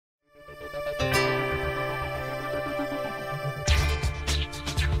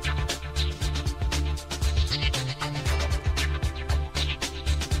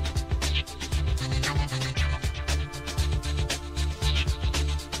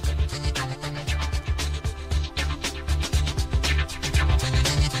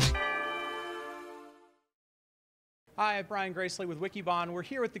Hi, Brian Gracely with Wikibon. We're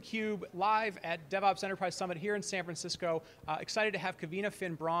here with theCUBE, live at DevOps Enterprise Summit here in San Francisco. Excited to have Kevina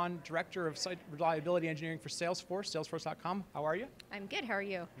Finn-Braun, Director of Site Reliability Engineering for Salesforce, salesforce.com. How are you? I'm good, how are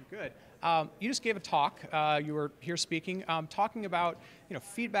you? I'm good. You just gave a talk, you were here speaking, talking about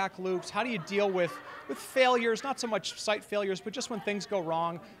feedback loops. How do you deal with failures, not so much site failures, but just when things go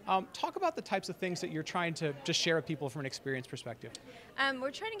wrong. Talk about the types of things that you're trying to just share with people from an experience perspective.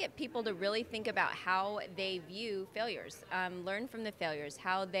 We're trying to get people to really think about how they view failures, learn from the failures,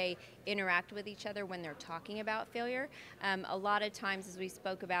 how they interact with each other when they're talking about failure. A lot of times, as we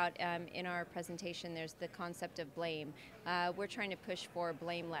spoke about in our presentation, there's the concept of blame. We're trying to push for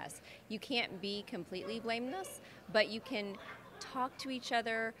blameless. You can't be completely blameless, but you can talk to each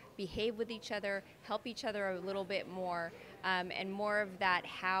other, behave with each other, help each other a little bit more, and more of that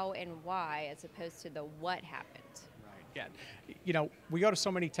how and why as opposed to the what happened. Right. Yeah, we go to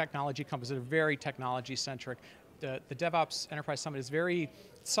so many technology companies that are very technology centric. The DevOps Enterprise Summit is very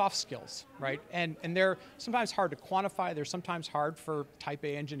soft skills, right? And they're sometimes hard to quantify, they're sometimes hard for type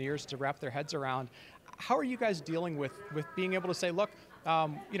A engineers to wrap their heads around. How are you guys dealing with being able to say, look,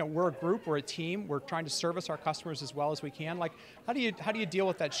 we're a group, we're a team, we're trying to service our customers as well as we can. Like, how do you deal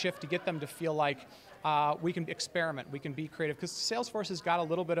with that shift to get them to feel like we can experiment, we can be creative? Because Salesforce has got a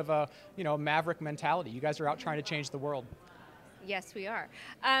little bit of a maverick mentality. You guys are out trying to change the world. Yes, we are.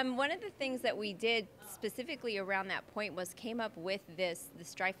 One of the things that we did specifically around that point was came up with the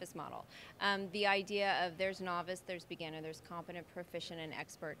Dreyfus model. The idea of there's novice, there's beginner, there's competent, proficient, and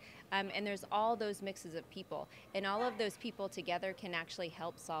expert. And there's all those mixes of people. And all of those people together can actually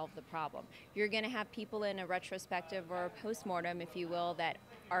help solve the problem. You're going to have people in a retrospective or a postmortem, if you will, that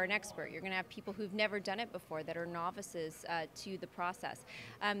are an expert. You're going to have people who've never done it before that are novices to the process.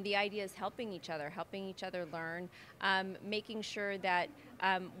 The idea is helping each other learn, making sure that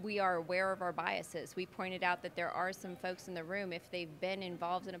we are aware of our biases. We pointed out that there are some folks in the room, if they've been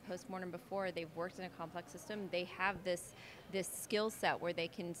involved in a postmortem before, they've worked in a complex system, they have this skill set where they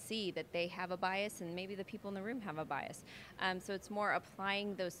can see that they have a bias and maybe the people in the room have a bias. So it's more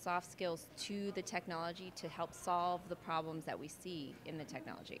applying those soft skills to the technology to help solve the problems that we see in the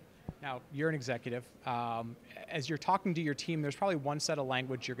technology. Now, you're an executive. As you're talking to your team, there's probably one set of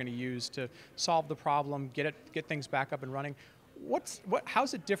language you're going to use to solve the problem, get things back up and running.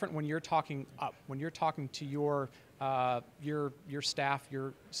 How's it different when you're talking up, when you're talking to your staff,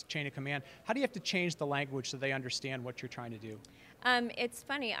 your chain of command? How do you have to change the language so they understand what you're trying to do? It's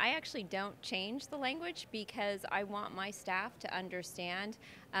funny, I actually don't change the language because I want my staff to understand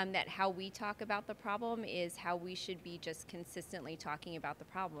that how we talk about the problem is how we should be just consistently talking about the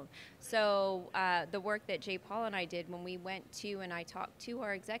problem. So the work that Jay Paul and I did when we went to and I talked to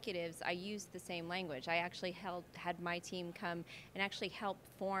our executives, I used the same language. I actually had my team come and actually help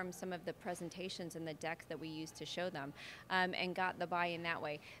form some of the presentations and the decks that we used to show them and got the buy-in that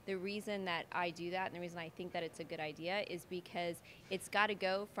way. The reason that I do that and the reason I think that it's a good idea is because it's got to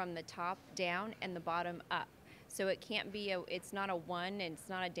go from the top down and the bottom up. So it can't be it's not a one and it's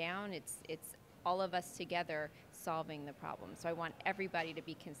not a down, it's all of us together solving the problem. So I want everybody to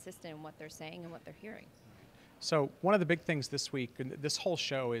be consistent in what they're saying and what they're hearing. So one of the big things this week, and this whole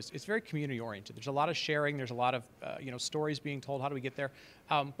show it's very community oriented. There's a lot of sharing, there's a lot of stories being told, how do we get there?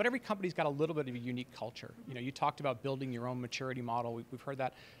 But every company's got a little bit of a unique culture. You talked about building your own maturity model, we've heard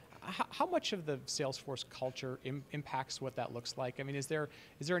that. How much of the Salesforce culture impacts what that looks like? I mean, is there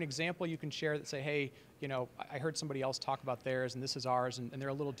an example you can share that say, hey, I heard somebody else talk about theirs and this is ours and they're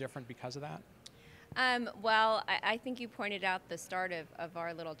a little different because of that? Well, I think you pointed out the start of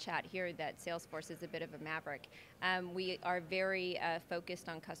our little chat here that Salesforce is a bit of a maverick. We are very focused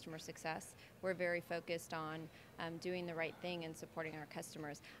on customer success. We're very focused on doing the right thing and supporting our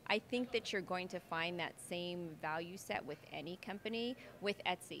customers. I think that you're going to find that same value set with any company with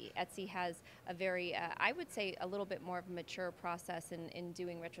Etsy. Etsy has a very, I would say, a little bit more of a mature process in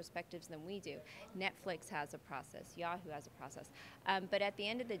doing retrospectives than we do. Netflix has a process, Yahoo has a process. But at the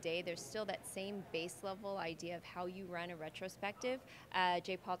end of the day, there's still that same base level idea of how you run a retrospective.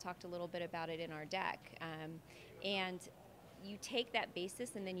 Jay Paul talked a little bit about it in our deck. And you take that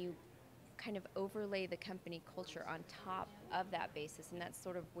basis and then you kind of overlay the company culture on top of that basis, and that's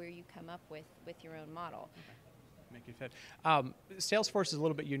sort of where you come up with your own model. Okay. Make it fit. Salesforce is a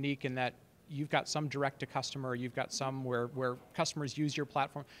little bit unique in that you've got some direct to customer, you've got some where customers use your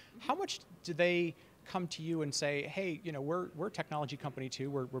platform. How much do they come to you and say, hey, we're a technology company too,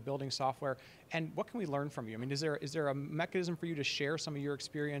 we're building software, and what can we learn from you? I mean, is there a mechanism for you to share some of your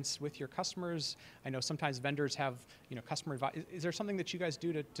experience with your customers? I know sometimes vendors have, customer advice. Is there something that you guys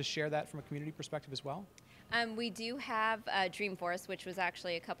do to share that from a community perspective as well? We do have Dreamforce, which was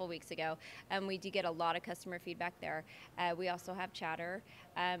actually a couple weeks ago, and we do get a lot of customer feedback there. We also have Chatter.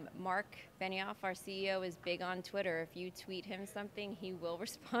 Mark Benioff, our CEO, is big on Twitter. If you tweet him something, he will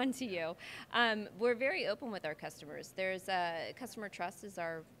respond to you. We're very open with our customers. There's customer trust is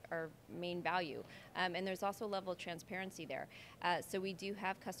our main value, and there's also a level of transparency there. So we do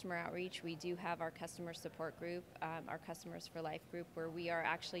have customer outreach. We do have our customer support group, our Customers for Life group, where we are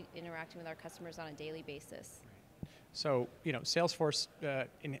actually interacting with our customers on a daily basis. So, Salesforce,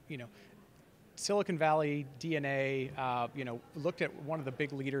 Silicon Valley DNA, looked at one of the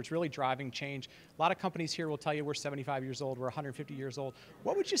big leaders really driving change. A lot of companies here will tell you we're 75 years old, we're 150 years old.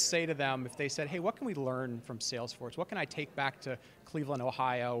 What would you say to them if they said, hey, what can we learn from Salesforce? What can I take back to Cleveland,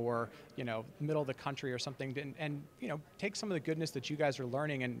 Ohio, or middle of the country or something, and take some of the goodness that you guys are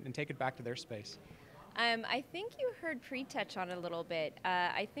learning and take it back to their space? I think you heard Pri touch on it a little bit.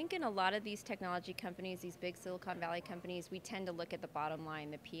 I think in a lot of these technology companies, these big Silicon Valley companies, we tend to look at the bottom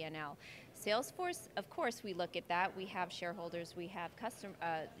line, the P&L. Salesforce, of course, we look at that. We have shareholders, we have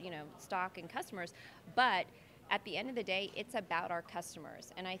stock and customers, but at the end of the day, it's about our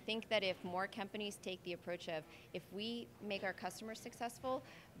customers. And I think that if more companies take the approach of, if we make our customers successful,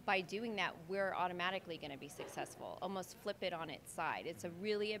 by doing that, we're automatically going to be successful. Almost flip it on its side. It's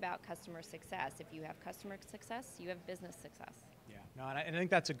really about customer success. If you have customer success, you have business success. Yeah, no, and I think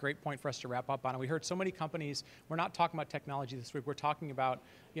that's a great point for us to wrap up on. We heard so many companies, we're not talking about technology this week, we're talking about,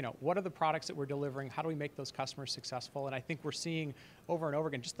 what are the products that we're delivering, how do we make those customers successful? And I think we're seeing over and over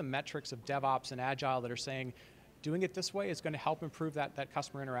again just the metrics of DevOps and Agile that are saying, doing it this way is going to help improve that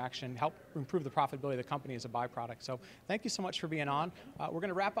customer interaction, help improve the profitability of the company as a byproduct. So thank you so much for being on. We're going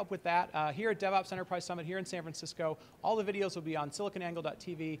to wrap up with that here at DevOps Enterprise Summit here in San Francisco. All the videos will be on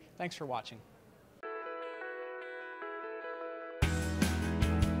siliconangle.tv. Thanks for watching.